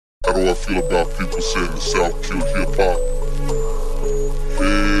do I feel about people saying the South killed hip-hop? Hell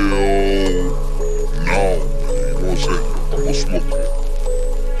no, man. You know what I'm saying? I'm gonna smoke that.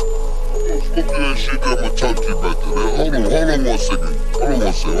 I'm gonna smoke that shit, then I'm gonna talk to you about that. Hold on 1 second. Hold on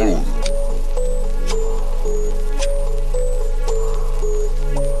 1 second.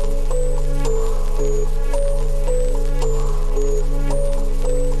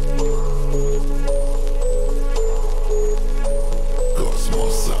 COSMO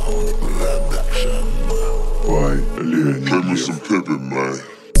Sound Production. By LeonidLEV. Play me some Pimpin, man.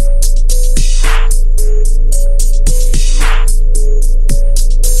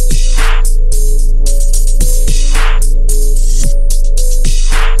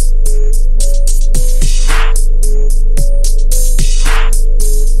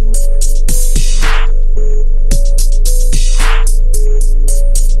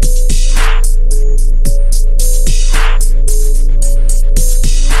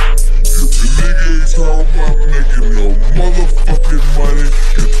 Talk about making no motherfucking money.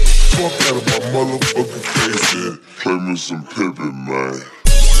 Get the fuck out of my motherfucking face and play me some Pimpin, man.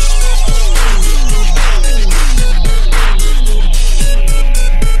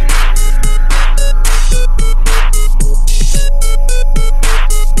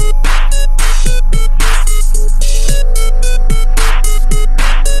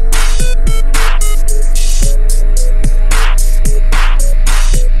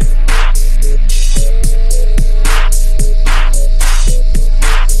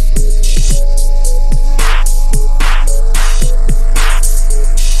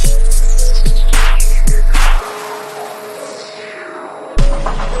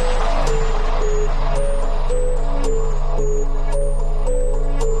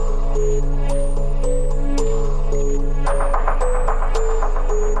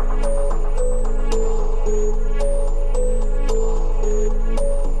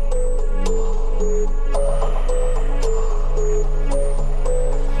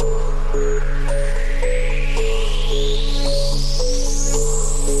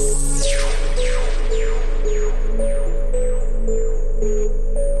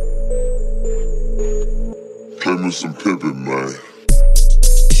 Play me some Pimpin, man.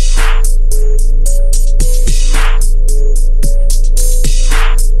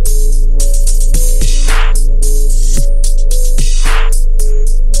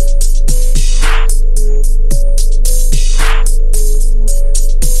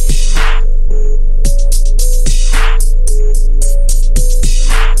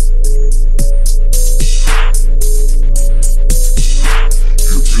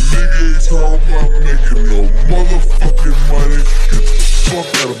 Talk about making no motherfucking